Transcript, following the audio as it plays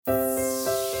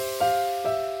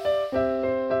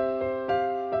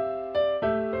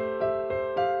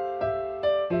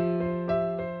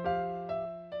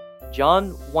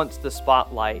John wants the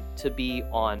spotlight to be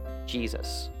on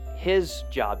Jesus. His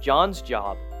job, John's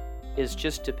job, is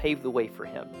just to pave the way for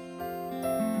him.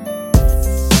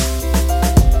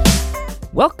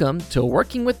 Welcome to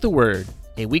Working with the Word,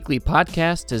 a weekly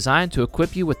podcast designed to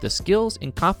equip you with the skills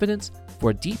and confidence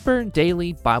for deeper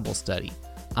daily Bible study.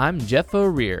 I'm Jeff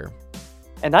O'Rear.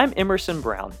 And I'm Emerson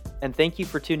Brown, and thank you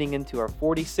for tuning into our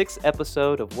 46th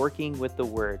episode of Working with the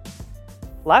Word.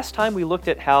 Last time we looked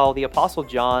at how the Apostle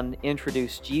John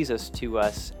introduced Jesus to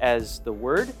us as the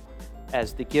Word,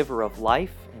 as the giver of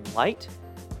life and light,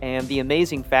 and the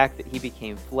amazing fact that he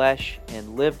became flesh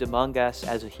and lived among us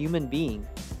as a human being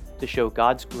to show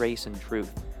God's grace and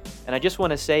truth. And I just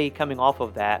want to say, coming off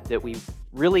of that we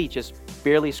really just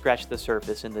barely scratched the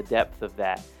surface in the depth of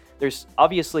that. There's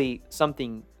obviously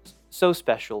something so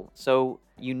special, so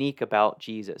unique about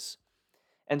Jesus.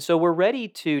 And so we're ready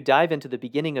to dive into the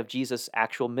beginning of Jesus'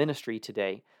 actual ministry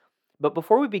today. But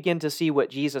before we begin to see what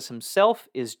Jesus himself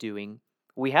is doing,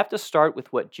 we have to start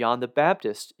with what John the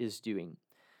Baptist is doing.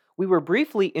 We were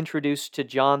briefly introduced to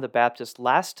John the Baptist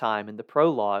last time in the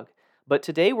prologue, but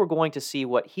today we're going to see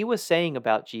what he was saying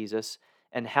about Jesus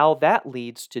and how that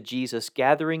leads to Jesus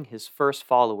gathering his first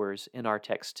followers in our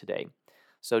text today.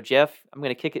 So Jeff, I'm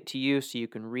going to kick it to you so you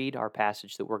can read our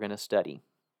passage that we're going to study.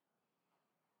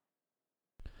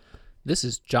 This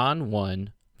is John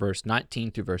 1, verse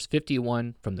 19 through verse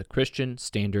 51 from the Christian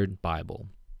Standard Bible.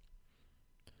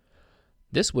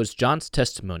 This was John's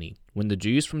testimony when the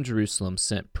Jews from Jerusalem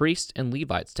sent priests and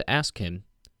Levites to ask him,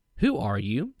 "Who are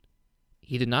you?"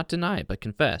 He did not deny it, but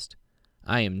confessed,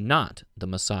 "I am not the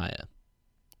Messiah."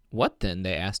 "What then?"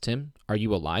 they asked him. "Are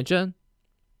you Elijah?"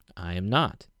 "I am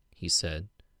not," he said.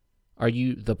 "Are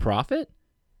you the prophet?"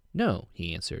 "No,"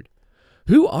 he answered.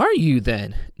 "Who are you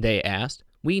then?" they asked.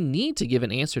 "We need to give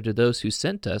an answer to those who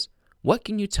sent us. What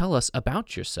can you tell us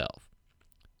about yourself?"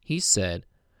 He said,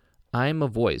 "I am a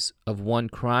voice of one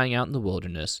crying out in the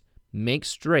wilderness, 'Make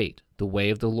straight the way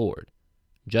of the Lord,'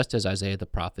 just as Isaiah the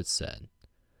prophet said."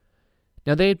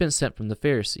 Now they had been sent from the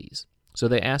Pharisees. So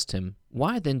they asked him,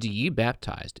 "Why then do you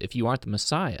baptize if you aren't the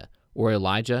Messiah, or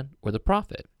Elijah, or the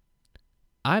prophet?"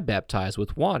 "I baptize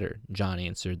with water," John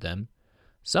answered them.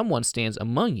 "Someone stands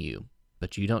among you,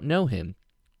 but you don't know him.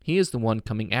 He is the one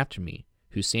coming after me,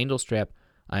 whose sandal strap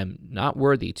I am not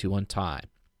worthy to untie."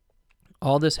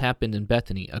 All this happened in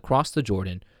Bethany across the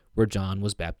Jordan, where John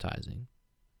was baptizing.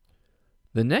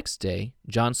 The next day,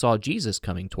 John saw Jesus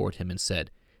coming toward him and said,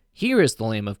 "Here is the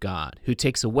Lamb of God, who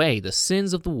takes away the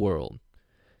sins of the world.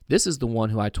 This is the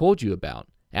one who I told you about.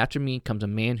 After me comes a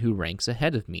man who ranks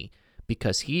ahead of me,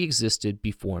 because he existed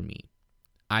before me.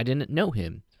 I didn't know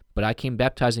him, but I came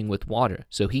baptizing with water,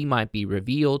 so he might be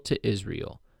revealed to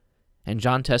Israel." And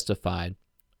John testified,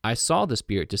 "I saw the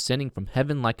Spirit descending from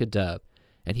heaven like a dove,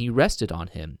 and he rested on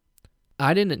him.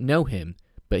 I didn't know him,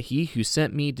 but he who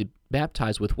sent me to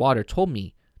baptize with water told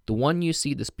me, 'The one you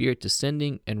see the Spirit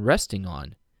descending and resting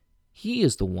on, he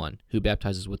is the one who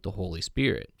baptizes with the Holy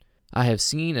Spirit. I have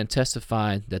seen and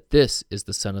testified that this is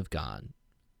the Son of God.'"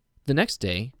 The next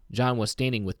day, John was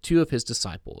standing with two of his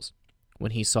disciples.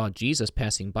 When he saw Jesus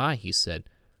passing by, he said,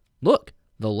 "Look,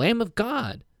 the Lamb of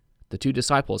God!" The two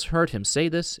disciples heard him say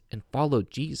this and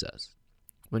followed Jesus.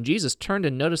 When Jesus turned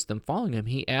and noticed them following him,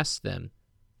 he asked them,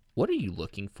 "What are you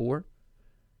looking for?"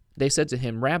 They said to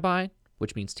him, "Rabbi,"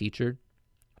 which means teacher,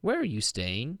 "where are you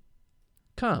staying?"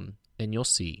 "Come, and you'll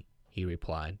see," he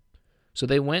replied. So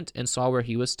they went and saw where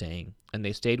he was staying, and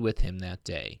they stayed with him that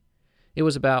day. It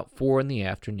was about 4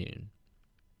 p.m.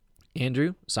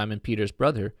 Andrew, Simon Peter's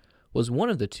brother, was one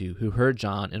of the two who heard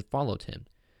John and followed him.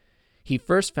 He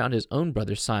first found his own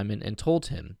brother Simon and told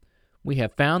him, "We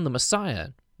have found the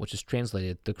Messiah," which is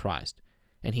translated the Christ,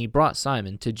 and he brought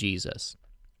Simon to Jesus.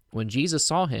 When Jesus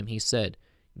saw him, he said,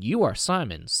 "You are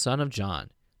Simon, son of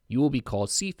John. You will be called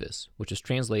Cephas," which is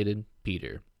translated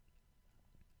Peter.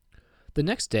 The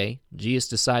next day, Jesus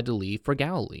decided to leave for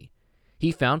Galilee.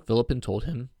 He found Philip and told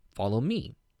him, "Follow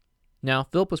me." Now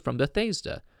Philip was from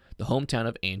Bethsaida, the hometown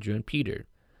of Andrew and Peter.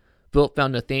 Philip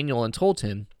found Nathanael and told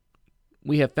him,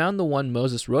 "We have found the one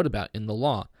Moses wrote about in the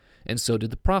law, and so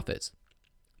did the prophets,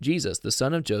 Jesus, the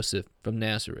son of Joseph from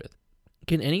Nazareth."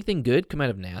 "Can anything good come out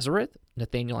of Nazareth?"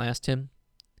 Nathanael asked him.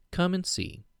 "Come and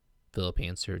see," Philip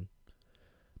answered.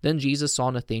 Then Jesus saw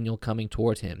Nathanael coming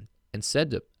toward him and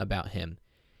said about him,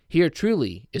 "Here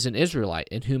truly is an Israelite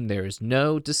in whom there is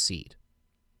no deceit."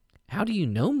 "How do you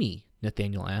know me?"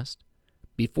 Nathanael asked.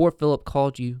 "Before Philip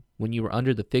called you, when you were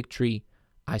under the fig tree,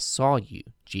 I saw you,"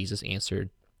 Jesus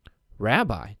answered.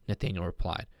 "Rabbi," Nathanael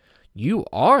replied, "you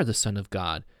are the Son of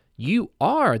God. You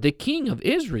are the King of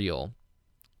Israel."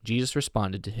 Jesus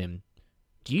responded to him,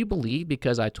 Do you believe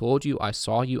because I told you I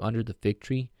saw you under the fig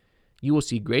tree? You will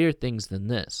see greater things than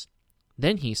this."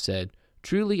 Then he said,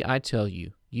 "Truly I tell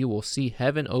you, you will see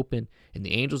heaven open and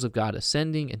the angels of God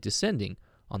ascending and descending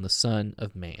on the Son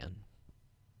of Man."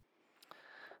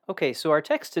 Okay, so our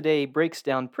text today breaks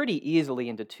down pretty easily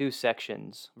into two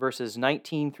sections. Verses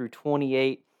 19 through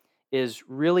 28 is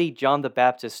really John the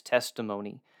Baptist's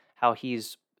testimony, how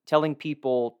he's telling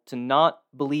people to not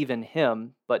believe in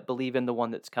him, but believe in the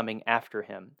one that's coming after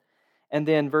him. And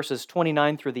then verses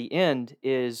 29 through the end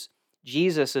is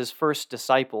Jesus' first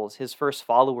disciples, his first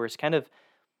followers, kind of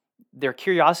their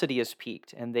curiosity is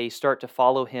piqued and they start to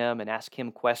follow him and ask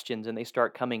him questions and they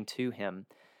start coming to him.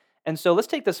 And so let's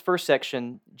take this first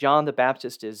section. John the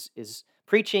Baptist is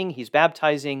preaching, he's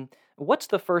baptizing. What's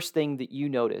the first thing that you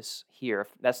notice here?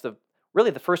 That's really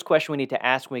the first question we need to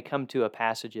ask when we come to a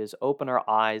passage is open our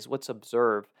eyes, let's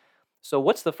observe. So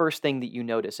what's the first thing that you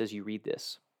notice as you read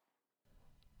this?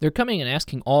 They're coming and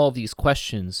asking all of these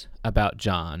questions about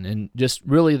John, and just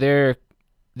really their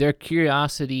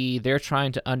curiosity, they're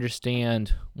trying to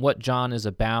understand what John is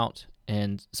about,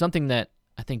 and something that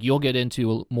I think you'll get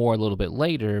into more a little bit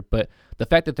later, but the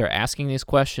fact that they're asking these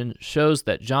questions shows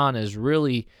that John is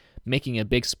really making a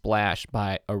big splash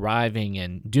by arriving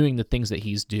and doing the things that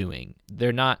he's doing.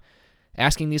 They're not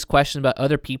asking these questions about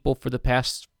other people for the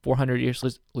past 400 years,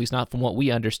 at least not from what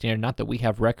we understand, not that we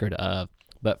have record of,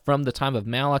 but from the time of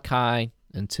Malachi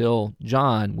until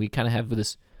John, we kind of have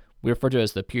this, we refer to it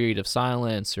as the period of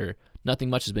silence, or nothing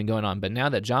much has been going on. But now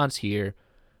that John's here,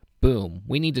 boom,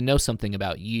 we need to know something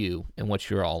about you and what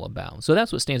you're all about. So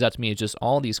that's what stands out to me, is just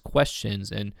all these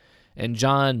questions, and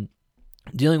John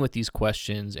dealing with these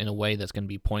questions in a way that's going to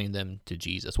be pointing them to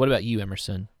Jesus. What about you,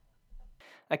 Emerson?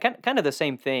 Kind of the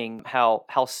same thing, how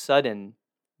sudden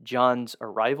John's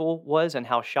arrival was and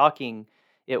how shocking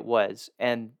it was.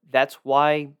 And that's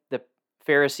why the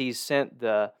Pharisees sent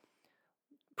the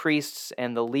priests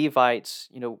and the Levites,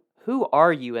 who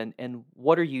are you and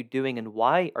what are you doing and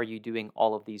why are you doing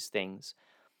all of these things?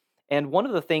 And one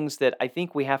of the things that I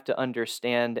think we have to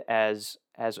understand as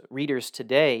readers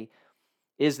today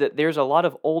is that there's a lot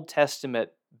of Old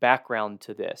Testament background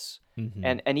to this.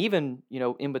 Mm-hmm. And even,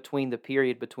 in between the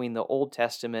period between the Old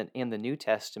Testament and the New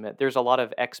Testament, there's a lot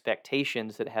of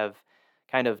expectations that have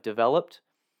kind of developed.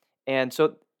 And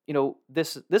so,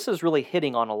 this is really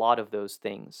hitting on a lot of those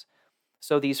things.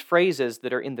 So these phrases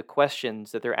that are in the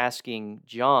questions that they're asking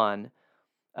John,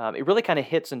 it really kind of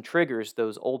hits and triggers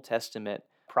those Old Testament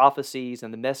prophecies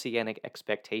and the messianic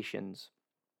expectations.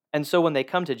 And so when they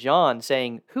come to John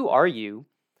saying, "Who are you?"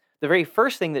 the very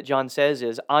first thing that John says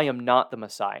is, "I am not the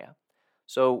Messiah."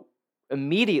 So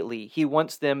immediately he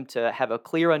wants them to have a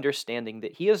clear understanding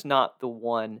that he is not the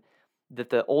one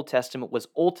that the Old Testament was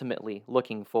ultimately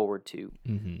looking forward to.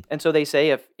 Mm-hmm. And so they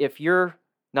say, if you're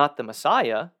not the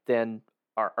Messiah, then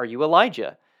are you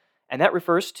Elijah? And that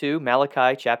refers to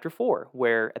Malachi chapter 4,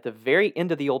 where at the very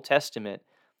end of the Old Testament,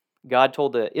 God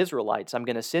told the Israelites, "I'm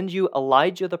going to send you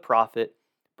Elijah the prophet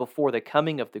before the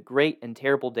coming of the great and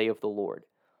terrible day of the Lord."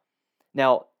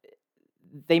 Now,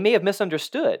 they may have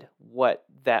misunderstood what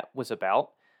that was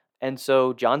about. And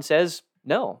so John says,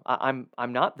 "No, I'm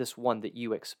not this one that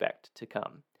you expect to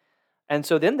come." And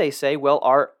so then they say, "Well,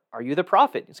 are you the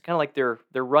prophet?" It's kind of like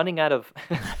they're running out of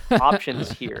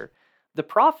options here. The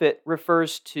prophet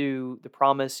refers to the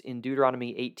promise in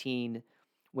Deuteronomy 18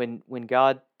 when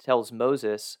God tells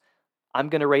Moses, "I'm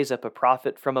going to raise up a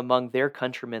prophet from among their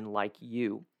countrymen like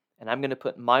you, and I'm going to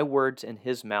put my words in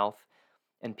his mouth,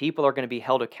 and people are going to be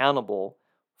held accountable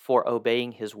for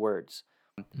obeying his words."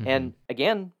 Mm-hmm. And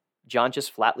again, John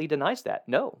just flatly denies that.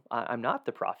 "No, I'm not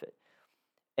the prophet."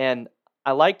 And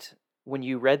I liked when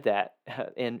you read that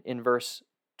in verse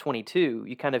 22,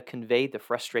 you kind of conveyed the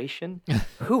frustration.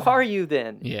 Who are you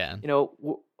then? Yeah.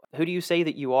 Who do you say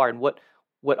that you are? And what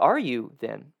are you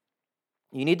then?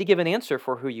 You need to give an answer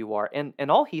for who you are.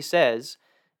 And all he says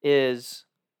is,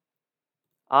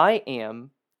 "I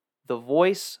am the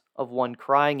voice of one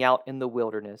crying out in the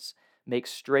wilderness, make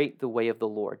straight the way of the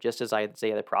Lord," just as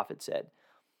Isaiah the prophet said.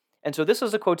 And so this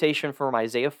is a quotation from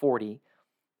Isaiah 40.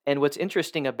 And what's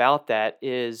interesting about that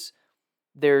is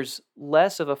there's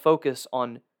less of a focus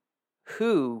on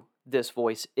who this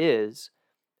voice is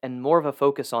and more of a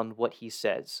focus on what he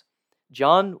says.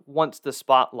 John wants the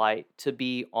spotlight to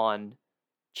be on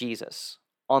Jesus,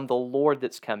 on the Lord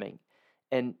that's coming.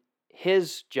 And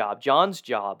his job, John's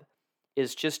job,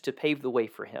 is just to pave the way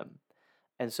for him.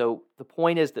 And so the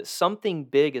point is that something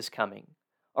big is coming,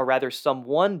 or rather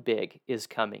someone big is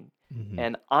coming. Mm-hmm.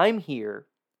 And I'm here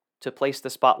to place the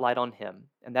spotlight on him.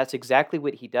 And that's exactly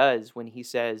what he does when he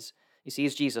says, he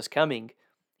sees Jesus coming.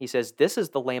 He says, "This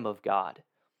is the Lamb of God."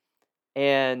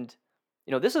 And,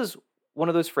 this is one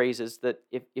of those phrases that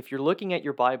if you're looking at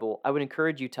your Bible, I would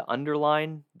encourage you to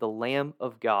underline the Lamb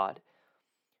of God,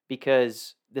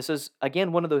 because this is,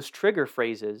 again, one of those trigger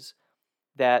phrases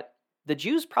that the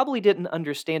Jews probably didn't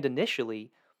understand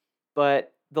initially,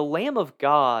 but the Lamb of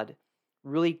God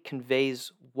really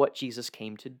conveys what Jesus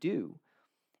came to do.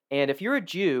 And if you're a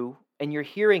Jew and you're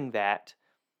hearing that,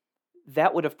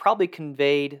 that would have probably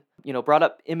conveyed, brought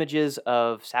up images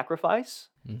of sacrifice,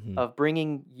 Hmm. of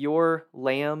bringing your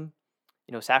lamb,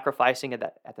 sacrificing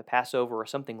at the Passover or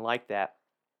something like that.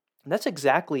 And that's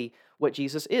exactly what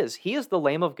Jesus is. He is the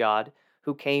Lamb of God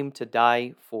who came to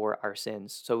die for our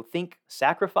sins. So think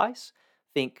sacrifice,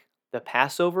 think the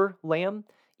Passover lamb,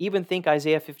 even think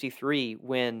Isaiah 53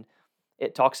 when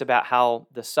it talks about how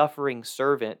the suffering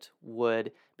servant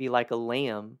would be like a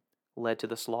lamb led to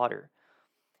the slaughter.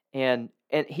 And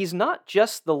he's not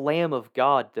just the Lamb of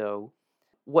God, though.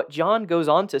 What John goes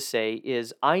on to say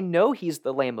is, I know he's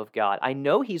the Lamb of God. I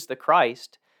know he's the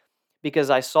Christ because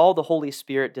I saw the Holy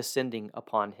Spirit descending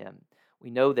upon him. We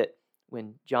know that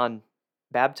when John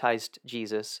baptized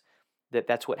Jesus,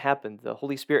 that's what happened. The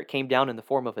Holy Spirit came down in the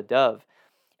form of a dove.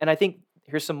 And I think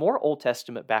here's some more Old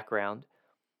Testament background.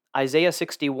 Isaiah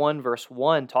 61 verse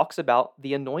 1 talks about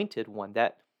the anointed one.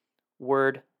 That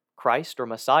word Christ or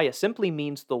Messiah simply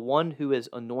means the one who is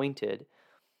anointed.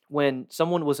 When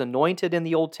someone was anointed in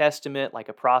the Old Testament, like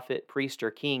a prophet, priest,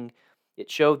 or king, it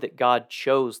showed that God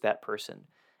chose that person.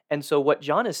 And so what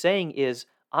John is saying is,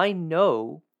 I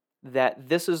know that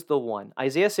this is the one.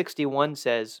 Isaiah 61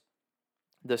 says,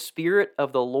 the Spirit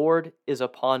of the Lord is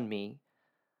upon me.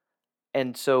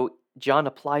 And so John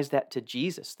applies that to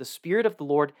Jesus. The Spirit of the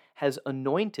Lord has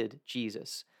anointed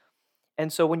Jesus.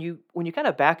 And so when you kind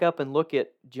of back up and look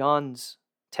at John's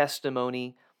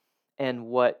testimony and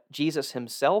what Jesus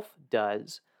himself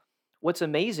does, what's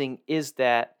amazing is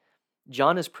that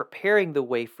John is preparing the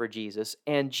way for Jesus,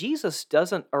 and Jesus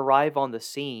doesn't arrive on the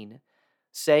scene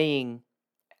saying,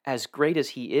 as great as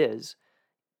he is,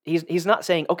 he's not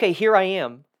saying, okay, here I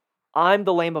am. I'm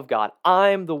the Lamb of God.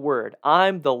 I'm the Word.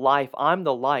 I'm the life. I'm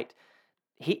the light.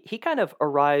 He kind of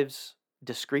arrives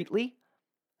discreetly,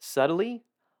 subtly,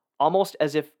 almost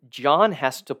as if John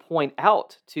has to point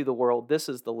out to the world, this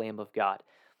is the Lamb of God.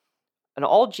 And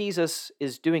all Jesus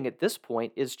is doing at this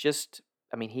point is just,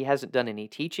 he hasn't done any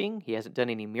teaching. He hasn't done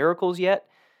any miracles yet.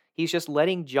 He's just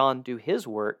letting John do his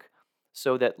work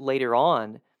so that later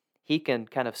on he can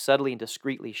kind of subtly and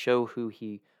discreetly show who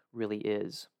he really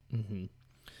is. Mm-hmm.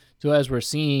 So as we're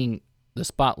seeing the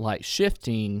spotlight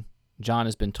shifting, John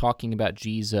has been talking about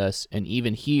Jesus, and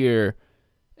even here,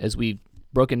 as we've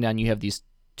broken down, you have these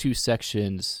two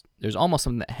sections. There's almost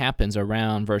something that happens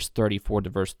around verse 34 to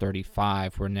verse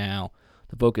 35, where now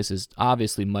the focus is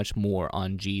obviously much more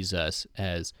on Jesus,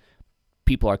 as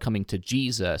people are coming to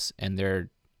Jesus and they're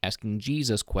asking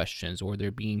Jesus questions, or they're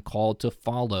being called to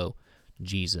follow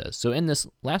Jesus. So in this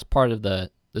last part of the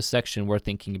section we're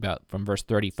thinking about from verse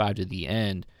 35 to the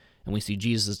end, and we see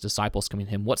Jesus' disciples coming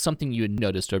to him, what's something you had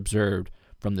noticed or observed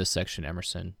from this section,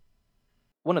 Emerson?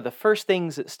 One of the first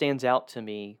things that stands out to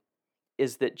me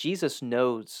is that Jesus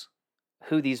knows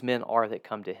who these men are that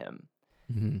come to him.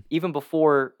 Mm-hmm. Even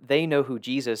before they know who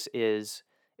Jesus is,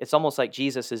 it's almost like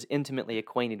Jesus is intimately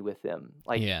acquainted with them.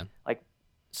 Like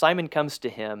Simon comes to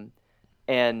him,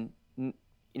 and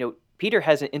Peter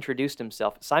hasn't introduced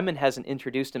himself. Simon hasn't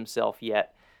introduced himself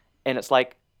yet, and it's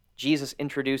like Jesus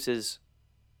introduces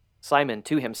Simon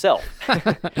to himself.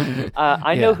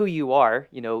 I know who you are.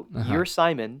 You're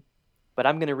Simon, but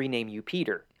I'm going to rename you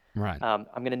Peter. Right. I'm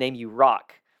going to name you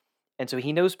Rock. And so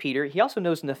he knows Peter. He also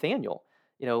knows Nathanael.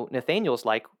 Nathanael's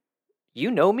like,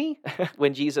 you know me?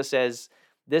 When Jesus says,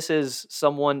 this is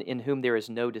someone in whom there is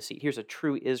no deceit. Here's a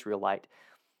true Israelite.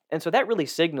 And so that really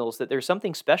signals that there's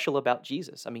something special about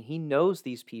Jesus. He knows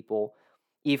these people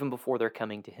even before they're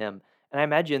coming to him. And I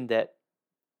imagine that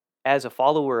as a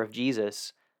follower of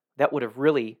Jesus, that would have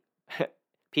really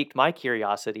piqued my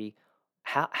curiosity.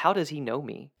 How does he know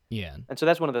me? Yeah. And so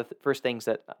that's one of the first things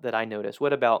that I noticed.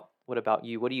 What about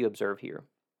you? What do you observe here?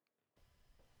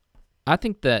 I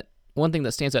think that one thing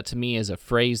that stands out to me is a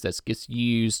phrase that gets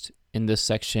used in this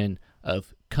section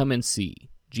of come and see.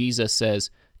 Jesus says,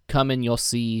 come and you'll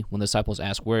see, when the disciples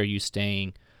ask, where are you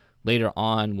staying? Later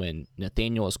on, when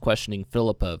Nathanael is questioning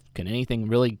Philip of, can anything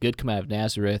really good come out of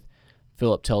Nazareth?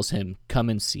 Philip tells him, come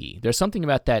and see. There's something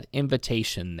about that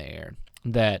invitation there,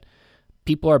 that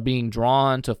people are being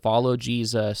drawn to follow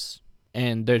Jesus,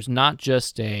 and there's not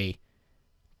just a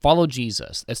follow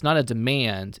Jesus. It's not a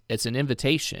demand, it's an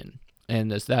invitation. And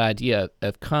it's that idea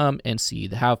of come and see,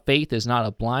 how faith is not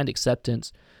a blind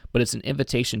acceptance, but it's an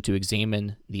invitation to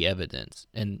examine the evidence.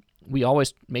 And we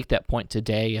always make that point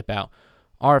today about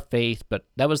our faith, but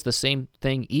that was the same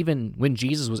thing even when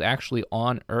Jesus was actually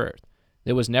on earth.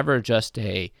 There was never just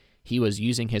he was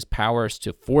using his powers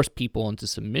to force people into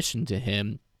submission to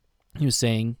him. He was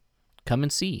saying, come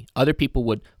and see. Other people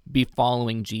would be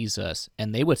following Jesus,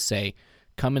 and they would say,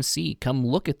 come and see, come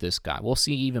look at this guy. We'll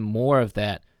see even more of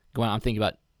that going on. I'm thinking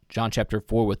about John chapter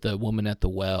 4 with the woman at the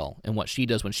well and what she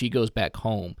does when she goes back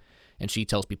home and she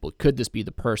tells people, could this be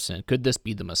the person? Could this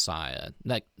be the Messiah?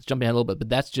 Like, jumping ahead a little bit, but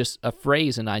that's just a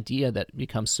phrase, an idea that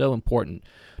becomes so important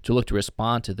to look to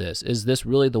respond to this. Is this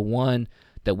really the one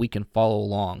that we can follow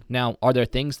along? Now, are there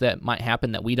things that might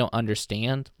happen that we don't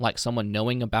understand, like someone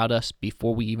knowing about us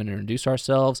before we even introduce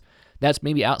ourselves? That's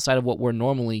maybe outside of what we're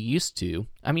normally used to.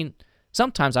 I mean,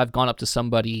 sometimes I've gone up to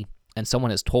somebody and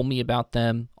someone has told me about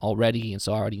them already, and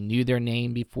so I already knew their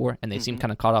name before, and they seem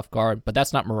kind of caught off guard, but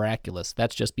that's not miraculous.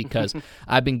 That's just because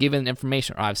I've been given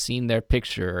information, or I've seen their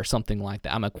picture, or something like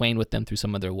that. I'm acquainted with them through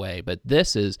some other way, but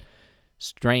this is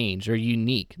strange or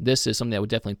unique. This is something that would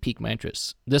definitely pique my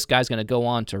interest. This guy's going to go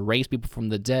on to raise people from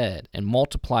the dead, and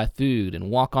multiply food,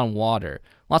 and walk on water.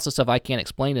 Lots of stuff I can't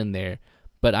explain in there,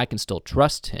 but I can still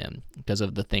trust him because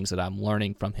of the things that I'm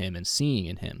learning from him and seeing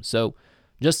in him. So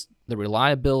just the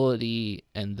reliability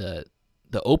and the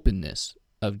openness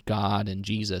of God and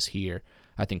Jesus here,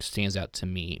 I think, stands out to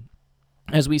me.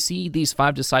 As we see these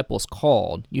 5 disciples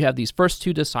called, you have these first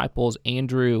 2 disciples,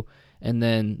 Andrew, and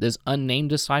then this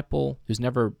unnamed disciple who's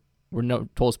never, we're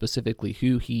not told specifically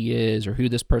who he is or who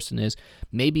this person is.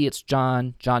 Maybe it's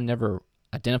John. John never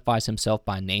identifies himself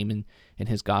by name in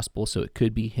his gospel, so it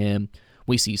could be him.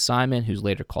 We see Simon, who's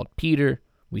later called Peter.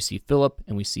 We see Philip,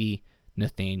 and we see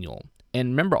Nathanael.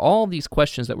 And remember, all these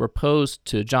questions that were posed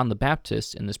to John the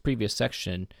Baptist in this previous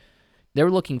section, they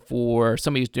were looking for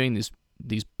somebody who's doing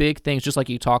these big things, just like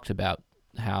you talked about,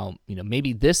 how,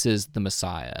 maybe this is the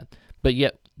Messiah. But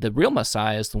yet the real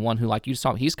Messiah is the one who, like you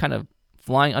saw, he's kind of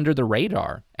flying under the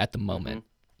radar at the moment.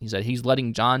 He said he's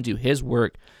letting John do his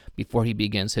work before he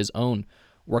begins his own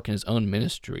work in his own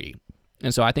ministry.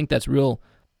 And so I think that's real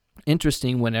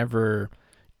interesting whenever,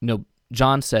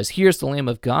 John says, here's the Lamb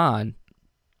of God.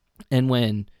 And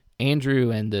when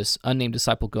Andrew and this unnamed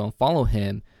disciple go and follow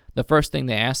him, the first thing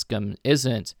they ask him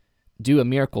isn't, do a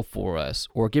miracle for us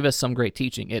or give us some great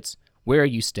teaching. It's, where are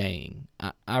you staying?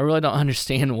 I really don't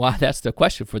understand why that's the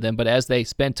question for them, but as they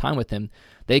spend time with him,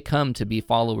 they come to be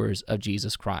followers of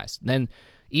Jesus Christ. Then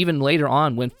even later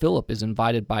on, when Philip is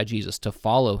invited by Jesus to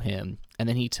follow him, and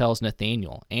then he tells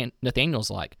Nathanael, and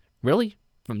Nathanael's like, really?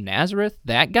 From Nazareth?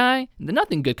 That guy?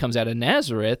 Nothing good comes out of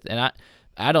Nazareth. And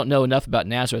I don't know enough about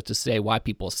Nazareth to say why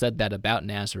people said that about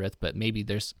Nazareth, but maybe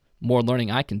there's more learning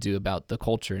I can do about the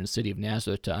culture and city of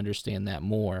Nazareth to understand that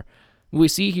more. We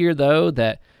see here, though,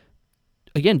 that,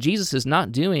 again, Jesus is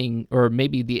not doing, or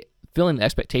maybe filling the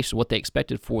expectation of what they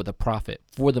expected for the prophet,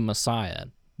 for the Messiah,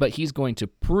 but he's going to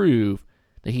prove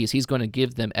that he's going to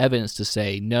give them evidence to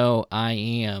say, no, I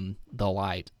am the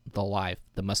light, the life,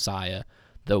 the Messiah,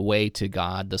 the way to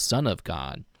God, the Son of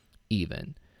God,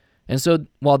 even. And so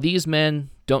while these men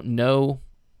don't know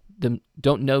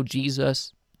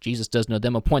Jesus, Jesus does know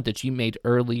them, a point that you made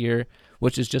earlier,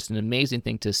 which is just an amazing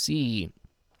thing to see,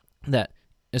 that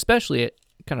especially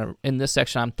kind of in this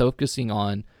section, I'm focusing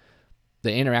on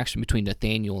the interaction between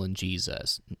Nathanael and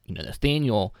Jesus.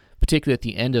 Nathanael, particularly at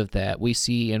the end of that, we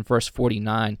see in verse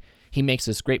 49, he makes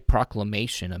this great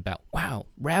proclamation about, wow,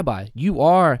 Rabbi, you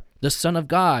are the Son of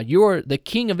God. You're the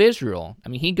King of Israel. I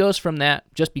mean, he goes from that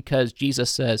just because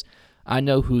Jesus says, I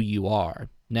know who you are.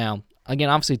 Now, again,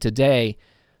 obviously today,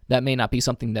 that may not be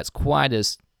something that's quite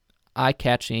as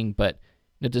eye-catching, but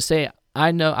to say,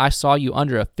 I know I saw you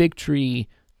under a fig tree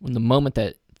when the moment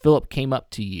that Philip came up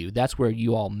to you, that's where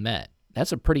you all met.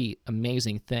 That's a pretty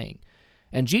amazing thing.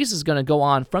 And Jesus is going to go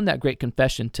on from that great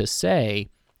confession to say,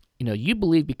 you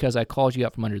believe because I called you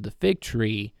out from under the fig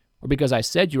tree, or because I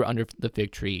said you were under the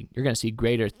fig tree, you're going to see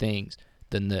greater things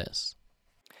than this.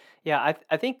 Yeah,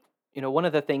 I think, one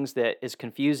of the things that is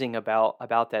confusing about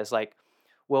that is like,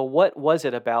 well, what was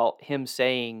it about him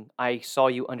saying, I saw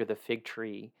you under the fig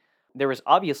tree? There was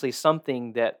obviously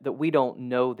something that we don't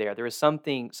know there. There was some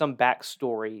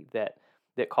backstory that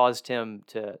caused him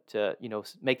to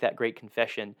make that great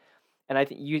confession. And I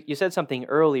think you said something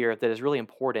earlier that is really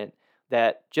important,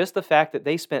 that just the fact that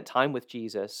they spent time with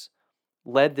Jesus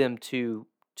led them to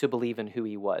believe in who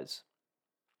he was.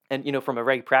 And from a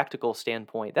very practical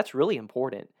standpoint, that's really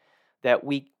important, that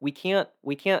we can't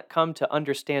come to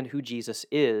understand who Jesus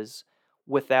is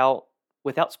without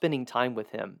spending time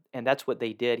with him. And that's what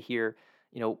they did here.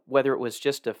 Whether it was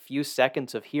just a few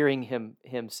seconds of hearing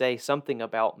him say something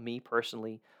about me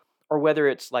personally, or whether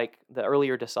it's like the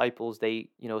earlier disciples, they,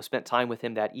 spent time with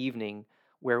him that evening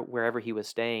wherever he was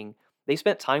staying. They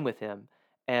spent time with him.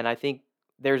 And I think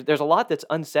there's a lot that's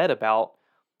unsaid about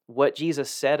what Jesus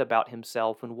said about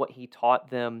himself and what he taught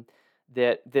them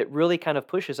that really kind of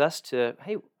pushes us to,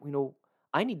 hey,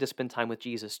 I need to spend time with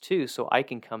Jesus too, so I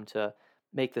can come to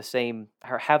make the same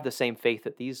or have the same faith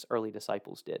that these early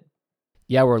disciples did.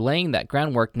 Yeah, we're laying that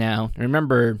groundwork now.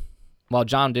 Remember, while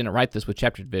John didn't write this with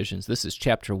chapter divisions, this is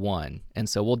chapter 1. And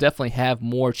so we'll definitely have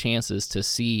more chances to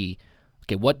see,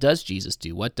 okay, what does Jesus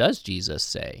do? What does Jesus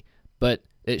say? But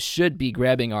it should be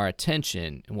grabbing our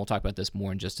attention, and we'll talk about this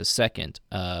more in just a second,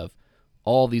 of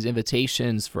all these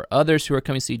invitations for others who are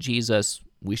coming to see Jesus.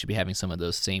 We should be having some of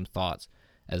those same thoughts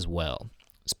as well.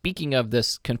 Speaking of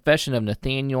this confession of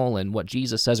Nathanael and what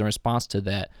Jesus says in response to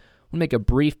that, we'll make a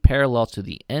brief parallel to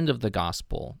the end of the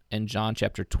gospel in John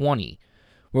chapter 20,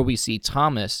 where we see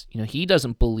Thomas, he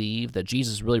doesn't believe that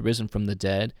Jesus is really risen from the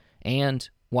dead. And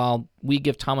while we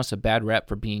give Thomas a bad rep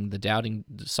for being the doubting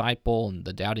disciple and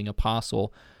the doubting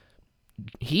apostle,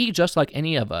 he, just like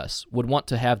any of us, would want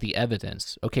to have the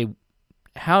evidence. Okay,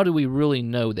 how do we really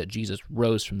know that Jesus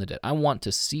rose from the dead? I want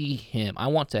to see him. I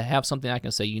want to have something I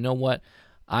can say, you know what?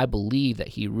 I believe that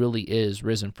he really is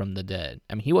risen from the dead.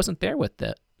 I mean, he wasn't there with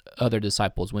the other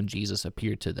disciples when Jesus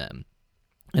appeared to them.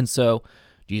 And so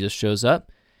Jesus shows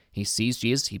up. He sees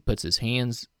Jesus. He puts his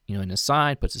hands, in his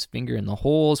side, puts his finger in the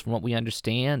holes from what we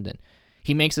understand. And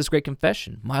he makes this great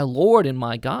confession, my Lord and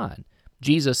my God.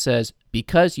 Jesus says,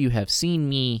 because you have seen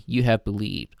me, you have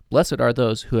believed. Blessed are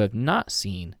those who have not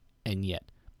seen and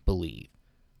yet believe.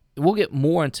 We'll get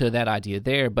more into that idea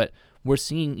there, but we're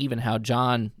seeing even how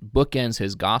John bookends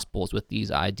his Gospels with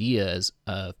these ideas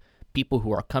of people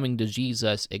who are coming to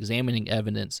Jesus, examining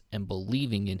evidence, and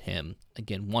believing in him,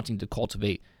 again, wanting to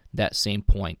cultivate that same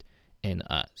point in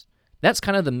us. That's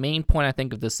kind of the main point, I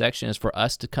think, of this section, is for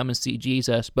us to come and see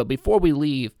Jesus. But before we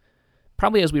leave,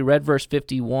 probably as we read verse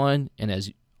 51, and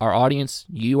as our audience,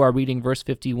 you are reading verse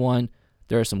 51,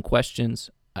 there are some questions.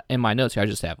 In my notes here, I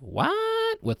just have,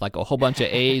 what? With like a whole bunch of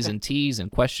A's and T's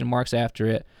and question marks after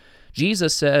it.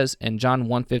 Jesus says in John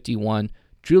 1:51,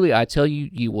 truly I tell you,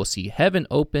 you will see heaven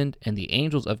opened and the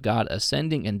angels of God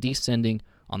ascending and descending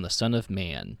on the Son of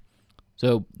Man.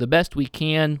 So the best we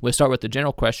can, we'll start with the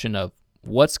general question of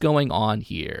what's going on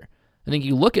here. I think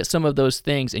you look at some of those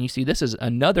things and you see this is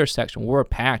another section where we're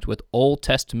packed with Old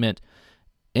Testament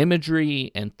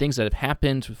imagery and things that have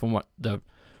happened from what the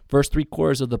first 3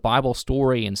 quarters of the Bible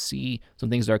story, and see some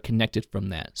things that are connected from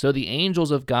that. So the angels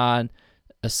of God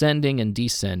ascending and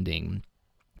descending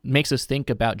makes us think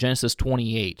about Genesis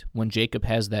 28, when Jacob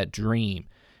has that dream,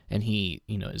 and he,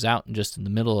 is out just in the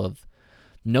middle of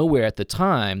nowhere at the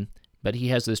time, but he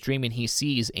has this dream and he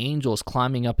sees angels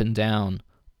climbing up and down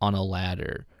on a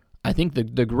ladder. I think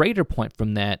the greater point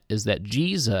from that is that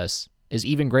Jesus is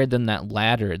even greater than that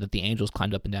ladder that the angels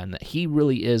climbed up and down, that he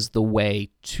really is the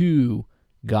way to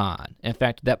God. In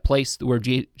fact, that place where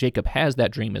Jacob has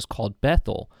that dream is called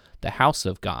Bethel, the house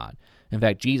of God. In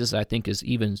fact, Jesus, I think, is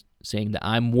even saying that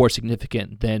I'm more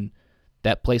significant than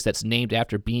that place that's named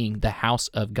after being the house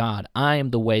of God. I am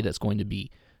the way that's going to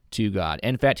be to God.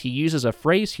 In fact, he uses a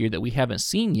phrase here that we haven't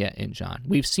seen yet in John.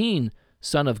 We've seen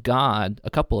Son of God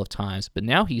a couple of times, but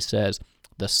now he says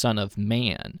the Son of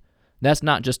Man. That's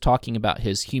not just talking about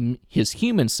his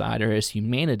human side or his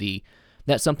humanity.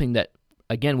 That's something that,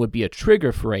 again, would be a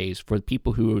trigger phrase for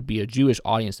people who would be a Jewish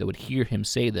audience that would hear him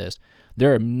say this.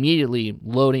 They're immediately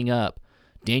loading up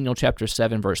Daniel chapter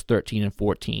 7, verse 13 and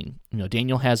 14.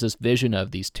 Daniel has this vision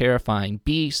of these terrifying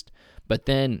beasts, but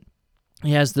then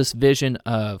he has this vision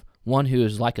of one who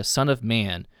is like a son of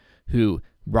man, who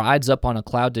rides up on a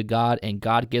cloud to God, and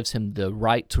God gives him the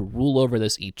right to rule over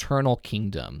this eternal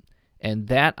kingdom. And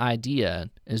that idea,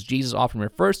 as Jesus often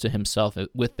refers to himself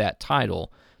with that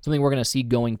title, something we're going to see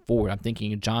going forward. I'm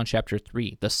thinking of John chapter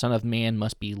 3, the Son of Man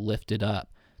must be lifted up.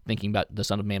 Thinking about the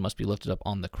Son of Man must be lifted up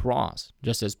on the cross,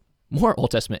 just as more Old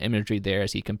Testament imagery there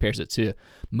as he compares it to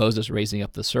Moses raising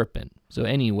up the serpent. So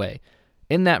anyway,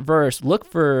 in that verse, look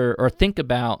for or think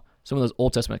about some of those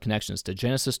Old Testament connections to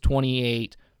Genesis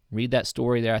 28. Read that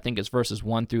story there. I think it's verses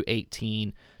 1 through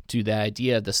 18, to the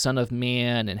idea of the Son of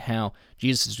Man and how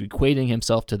Jesus is equating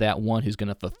himself to that one who's going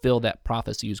to fulfill that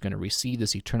prophecy, who's going to receive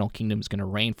this eternal kingdom, is going to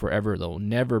reign forever, that will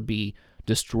never be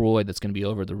destroyed, that's going to be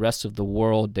over the rest of the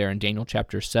world there in Daniel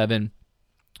chapter 7.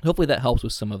 Hopefully that helps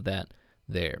with some of that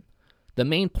there. The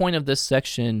main point of this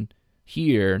section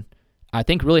here, I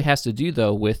think, really has to do,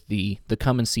 though, with the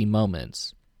come and see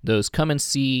moments. Those come and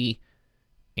see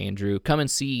Andrew, come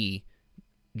and see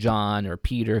John or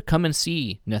Peter, come and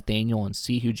see Nathanael and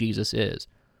see who Jesus is.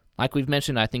 Like we've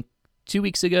mentioned, I think 2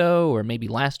 weeks ago or maybe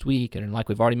last week, and like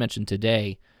we've already mentioned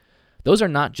today, those are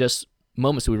not just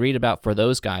moments we read about for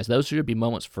those guys. Those should be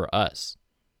moments for us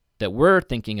that we're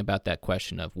thinking about that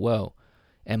question of, whoa,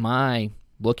 am I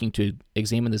looking to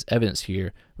examine this evidence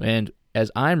here? And as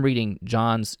I'm reading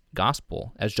John's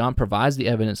gospel, as John provides the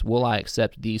evidence, will I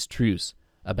accept these truths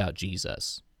about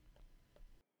Jesus?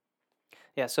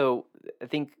 Yeah, so I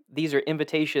think these are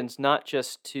invitations not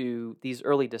just to these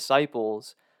early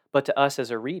disciples, but to us as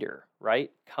a reader,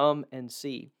 right? Come and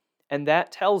see. And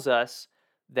that tells us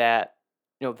that,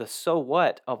 the so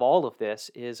what of all of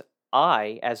this is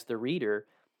I, as the reader,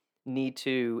 need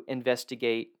to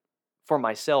investigate for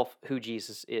myself who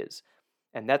Jesus is.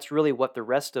 And that's really what the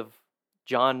rest of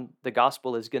John, the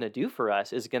gospel, is going to do for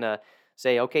us, is going to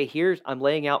say, okay, I'm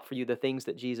laying out for you the things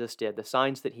that Jesus did, the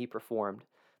signs that he performed,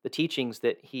 the teachings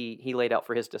that he laid out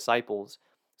for his disciples,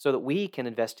 so that we can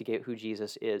investigate who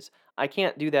Jesus is. I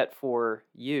can't do that for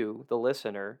you, the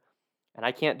listener, and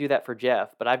I can't do that for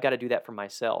Jeff, but I've got to do that for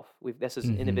myself. This is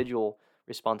an individual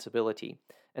responsibility.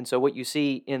 And so what you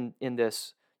see in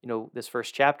this, this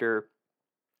first chapter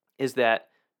is that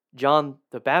John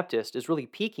the Baptist is really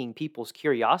piquing people's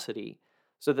curiosity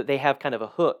so that they have kind of a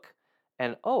hook.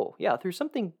 And, oh, yeah, there's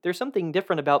something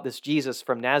different about this Jesus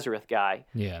from Nazareth guy.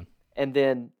 Yeah. And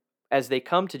then as they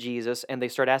come to Jesus and they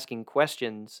start asking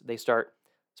questions, they start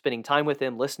spending time with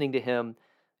him, listening to him,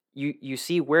 you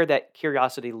see where that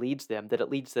curiosity leads them, that it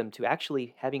leads them to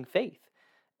actually having faith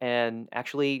and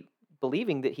actually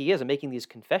believing that he is and making these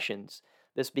confessions.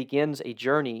 This begins a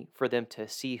journey for them to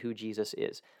see who Jesus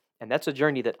is. And that's a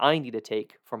journey that I need to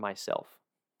take for myself.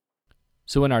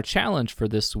 So in our challenge for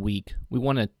this week, we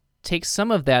want to take some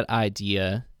of that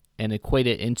idea and equate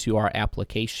it into our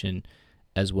application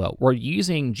as well. We're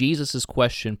using Jesus'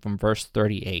 question from verse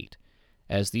 38.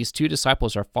 As these two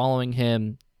disciples are following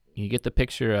him, you get the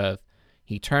picture of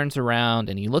he turns around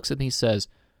and he looks at them and he says,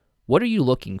 "What are you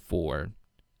looking for?"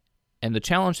 And the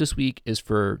challenge this week is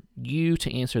for you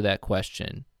to answer that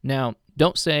question. Now,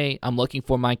 don't say, "I'm looking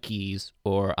for my keys,"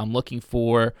 or "I'm looking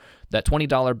for that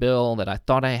 $20 bill that I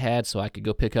thought I had so I could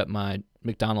go pick up my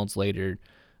McDonald's later."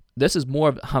 This is more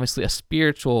of, obviously, a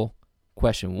spiritual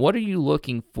question. What are you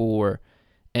looking for?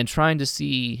 And trying to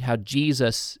see how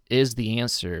Jesus is the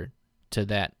answer to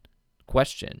that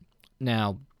question.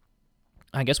 Now,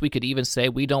 I guess we could even say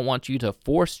we don't want you to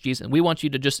force Jesus. We want you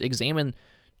to just examine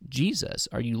Jesus.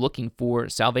 Are you looking for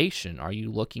salvation? Are you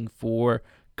looking for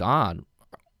God?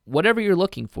 Whatever you're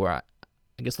looking for, I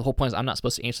guess the whole point is I'm not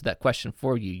supposed to answer that question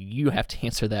for you. You have to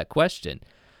answer that question.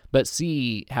 But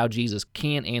see how Jesus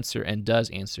can answer and does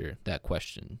answer that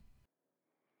question.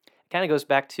 Kind of goes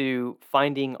back to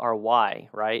finding our why,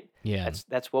 right? Yeah. I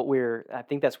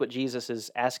think that's what Jesus is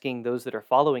asking those that are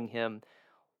following him.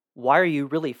 Why are you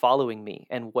really following me?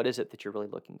 And what is it that you're really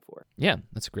looking for? Yeah,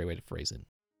 that's a great way to phrase it.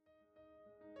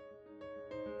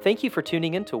 Thank you for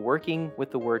tuning in to Working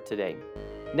with the Word today.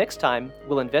 Next time,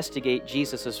 we'll investigate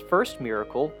Jesus' first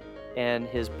miracle and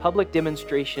his public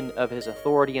demonstration of his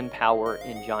authority and power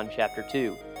in John chapter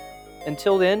 2.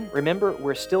 Until then, remember,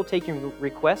 we're still taking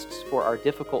requests for our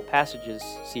Difficult Passages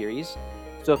series,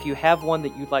 so if you have one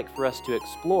that you'd like for us to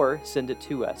explore, send it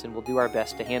to us, and we'll do our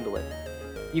best to handle it.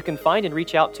 You can find and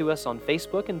reach out to us on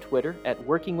Facebook and Twitter at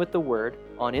Working with the Word,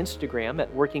 on Instagram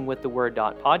at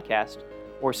workingwiththeword.podcast,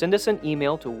 or send us an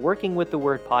email to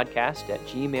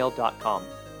workingwiththewordpodcast@gmail.com.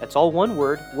 That's all one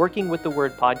word,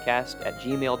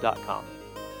 workingwiththewordpodcast@gmail.com.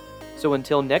 So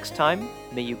until next time,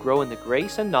 may you grow in the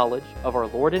grace and knowledge of our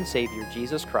Lord and Savior,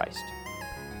 Jesus Christ.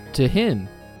 To him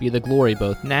be the glory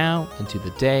both now and to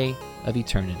the day of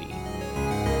eternity.